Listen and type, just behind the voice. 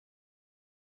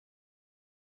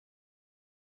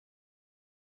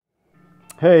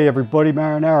Hey everybody,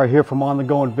 Marinara here from On the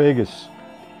Go in Vegas.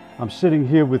 I'm sitting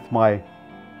here with my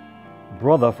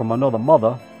brother from another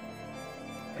mother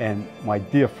and my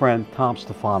dear friend Tom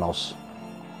Stephanos,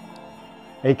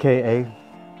 aka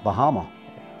Bahama.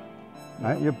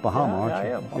 Right? You're Bahama, aren't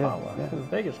you? I am Bahama, yeah. From the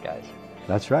Vegas guys.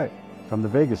 That's right, from the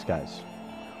Vegas guys.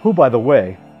 Who, by the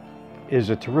way,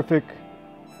 is a terrific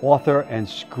author and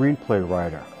screenplay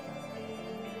writer.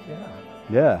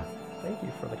 Yeah. Thank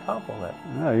you for the compliment.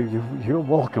 No, you're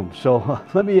welcome. So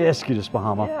let me ask you this,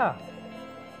 Bahama. Yeah.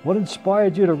 What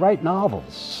inspired you to write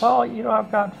novels? Well, you know,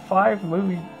 I've got 5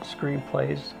 movie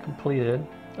screenplays completed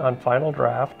on final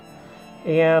draft,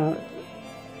 and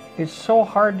it's so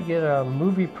hard to get a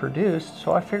movie produced,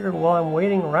 so I figured while I'm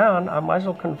waiting around, I might as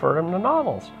well convert them to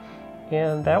novels.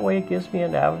 And that way it gives me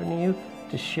an avenue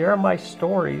to share my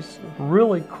stories,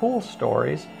 really cool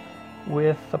stories,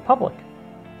 with the public.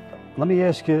 Let me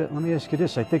ask you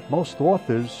this. I think most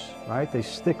authors, right, they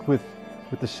stick with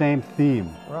the same theme.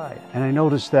 Right. And I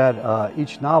noticed that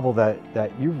each novel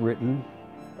that you've written,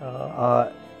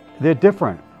 they're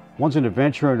different. One's an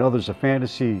adventure, another's a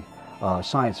fantasy,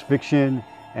 science fiction,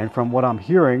 and from what I'm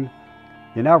hearing,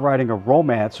 you're now writing a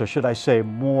romance, or should I say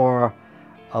more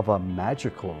of a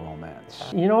magical romance.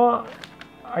 You know,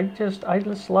 I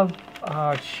just love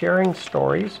sharing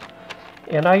stories,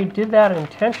 and I did that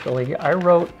intentionally. I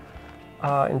wrote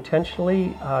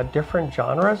intentionally different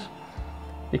genres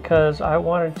because I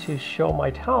wanted to show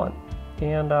my talent,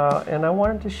 and I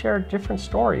wanted to share different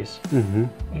stories. Mm-hmm.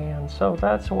 And so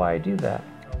that's why I do that.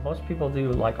 Most people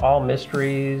do like all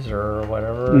mysteries or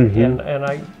whatever, mm-hmm.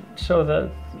 and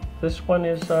this one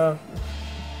is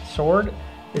Sword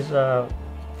is a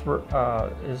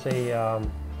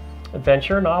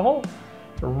adventure novel,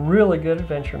 a really good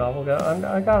adventure novel.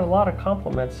 I got a lot of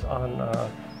compliments on.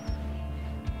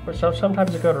 So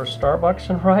sometimes I go to a Starbucks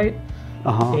and write,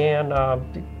 and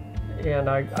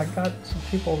I got some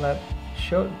people that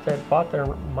bought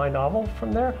my novel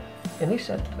from there, and they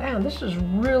said, "Man, this is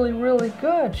really, really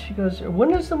good." She goes,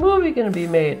 "When is the movie going to be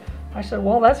made?" I said,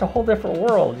 "Well, that's a whole different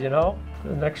world, you know."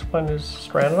 The next one is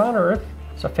Stranded on Earth.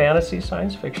 It's a fantasy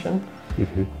science fiction,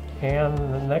 mm-hmm. and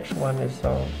the next one is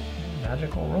a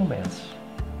magical romance.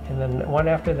 And then one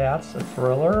after that's a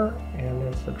thriller, and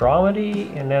it's a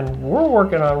dramedy, and then we're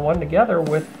working on one together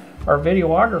with our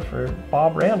videographer,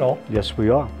 Bob Randall. Yes, we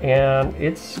are. And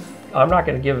I'm not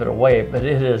going to give it away, but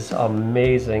it is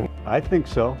amazing. I think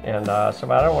so. And so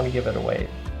I don't want to give it away.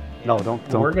 No, don't.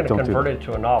 We're going to convert it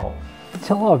to a novel.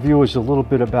 Tell our viewers a little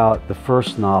bit about the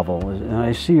first novel. And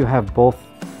I see you have both,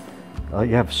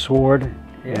 you have Sword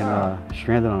and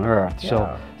Stranded on Earth. Yeah.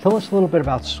 So tell us a little bit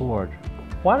about Sword.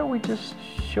 Why don't we just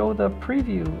show the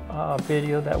preview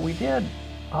video that we did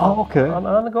okay.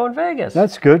 on the Go in Vegas.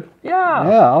 That's good. Yeah.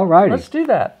 Yeah, all righty. Let's do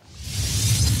that.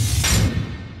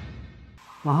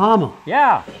 Bahama.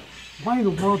 Yeah. Why in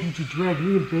the world did you drag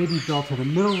me and Baby Bell to the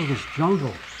middle of this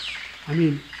jungle? I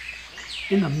mean,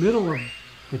 in the middle of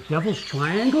the Devil's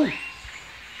Triangle?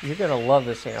 You're going to love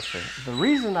this answer. The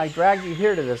reason I dragged you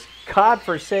here to this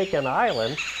godforsaken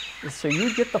island is so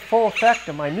you get the full effect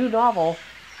of my new novel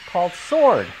called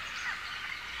Sword.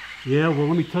 Yeah, well,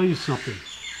 let me tell you something.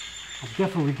 I'm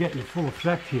definitely getting the full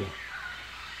effect here.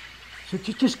 So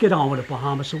just get on with it,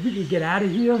 Bahama, so we can get out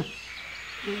of here.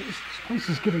 This place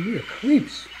is giving me the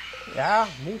creeps. Yeah,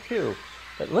 me too.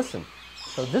 But listen,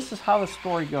 so this is how the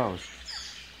story goes.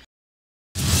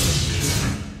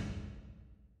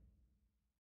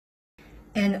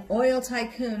 An oil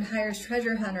tycoon hires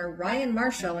treasure hunter Ryan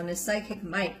Marshall and his sidekick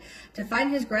Mike to find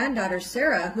his granddaughter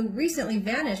Sarah, who recently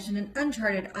vanished in an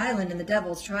uncharted island in the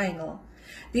Devil's Triangle.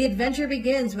 The adventure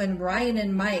begins when Ryan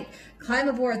and Mike climb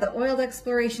aboard the oil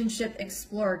exploration ship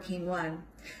Explorer King 1.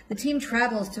 The team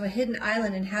travels to a hidden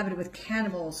island inhabited with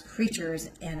cannibals, creatures,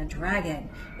 and a dragon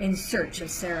in search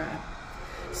of Sarah.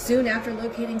 Soon after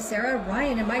locating Sarah,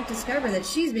 Ryan and Mike discover that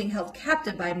she's being held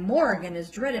captive by Morg and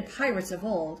his dreaded pirates of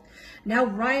old. Now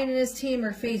Ryan and his team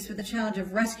are faced with the challenge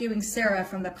of rescuing Sarah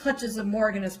from the clutches of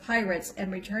Morg and his pirates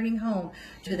and returning home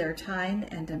to their time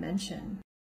and dimension.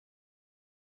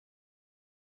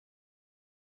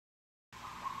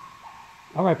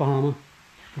 All right, Bahama,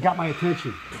 you got my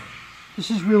attention.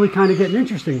 This is really kind of getting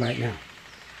interesting right now.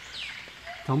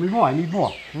 Tell me more, I need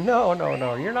more. No,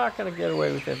 you're not going to get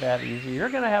away with it that easy. You're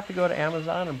going to have to go to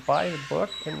Amazon and buy the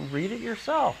book and read it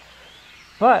yourself.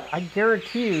 But I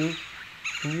guarantee you,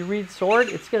 when you read Sword,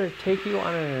 it's going to take you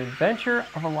on an adventure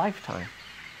of a lifetime.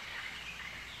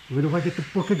 Where do I get the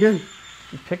book again?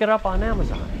 You pick it up on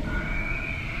Amazon.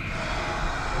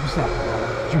 What's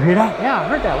that? Did you hear that? Yeah, I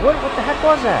heard that. What the heck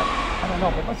was that? I don't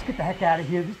know, but let's get the heck out of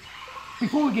here.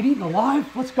 before we get eaten alive,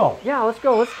 let's go. Yeah, let's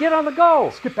go. Let's get on the go.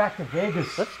 Let's get back to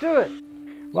Vegas. Let's do it.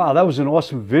 Wow, that was an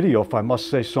awesome video, if I must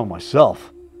say so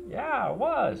myself. Yeah, it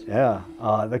was. Yeah,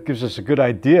 that gives us a good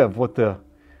idea of what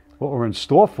we're in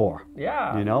store for.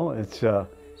 Yeah. You know, it's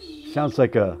sounds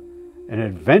like an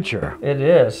adventure. It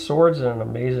is. Sword's an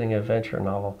amazing adventure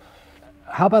novel.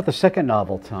 How about the second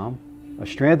novel, Tom?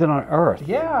 Stranded on Earth.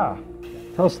 Yeah.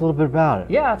 Tell us a little bit about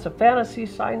it. Yeah, it's a fantasy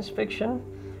science fiction.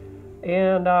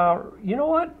 And you know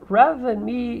what? Rather than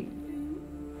me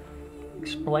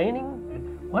explaining,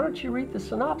 why don't you read the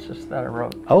synopsis that I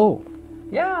wrote? Oh.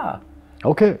 Yeah.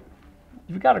 Okay.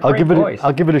 You've got a great voice.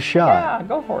 I'll give it a shot. Yeah,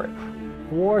 go for it.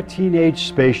 4 teenage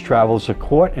space travelers are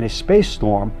caught in a space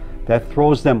storm that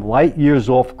throws them light years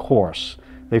off course.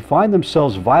 They find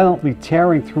themselves violently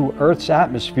tearing through Earth's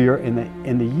atmosphere in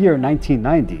the year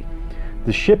 1990.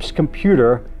 The ship's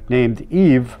computer, named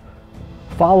Eve,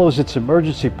 follows its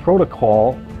emergency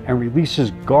protocol and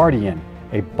releases Guardian,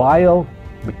 a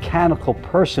biomechanical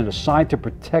person assigned to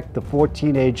protect the 4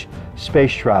 teenage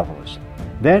space travelers.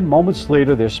 Then, moments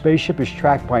later, their spaceship is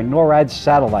tracked by NORAD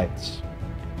satellites.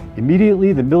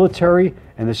 Immediately, the military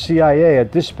and the CIA are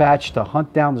dispatched to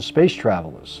hunt down the space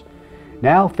travelers.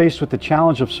 Now, faced with the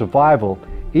challenge of survival,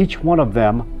 each one of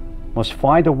them must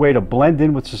find a way to blend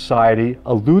in with society,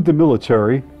 elude the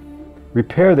military,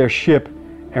 repair their ship,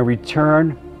 and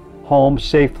return home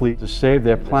safely to save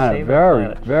their planet.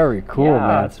 Very cool, yeah,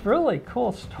 man. It's really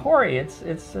cool story.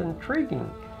 It's intriguing.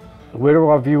 Where do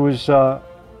our viewers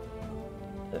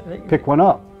pick one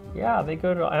up? Yeah, they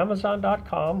go to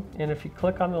Amazon.com, and if you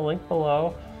click on the link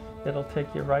below, it'll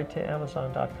take you right to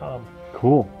Amazon.com.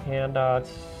 Cool. And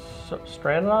it's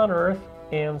Stranded on Earth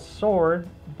and Sword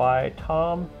by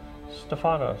Tom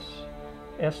Stephanos,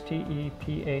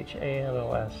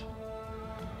 Stephanos,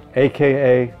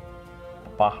 AKA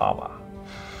Bahama.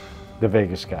 the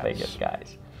Vegas guys. Vegas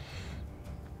guys.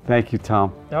 Thank you,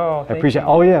 Tom. Oh, I appreciate it.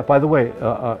 Oh, yeah, by the way,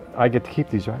 I get to keep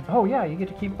these, right? Oh, yeah, you get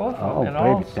to keep both of them, Oh, and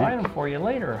I'll baby, sign them for you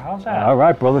later. How's that? All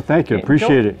right, brother. Thank you.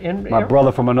 Appreciate it. My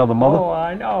brother from another mother. Oh,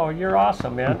 I know. You're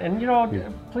awesome, man. And, you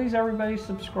know, please, everybody,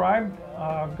 subscribe.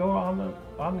 Go on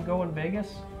the Go in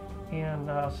Vegas and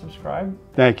subscribe.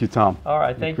 Thank you, Tom. All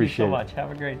right. Thank you so Appreciate it. much.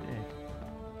 Have a great day.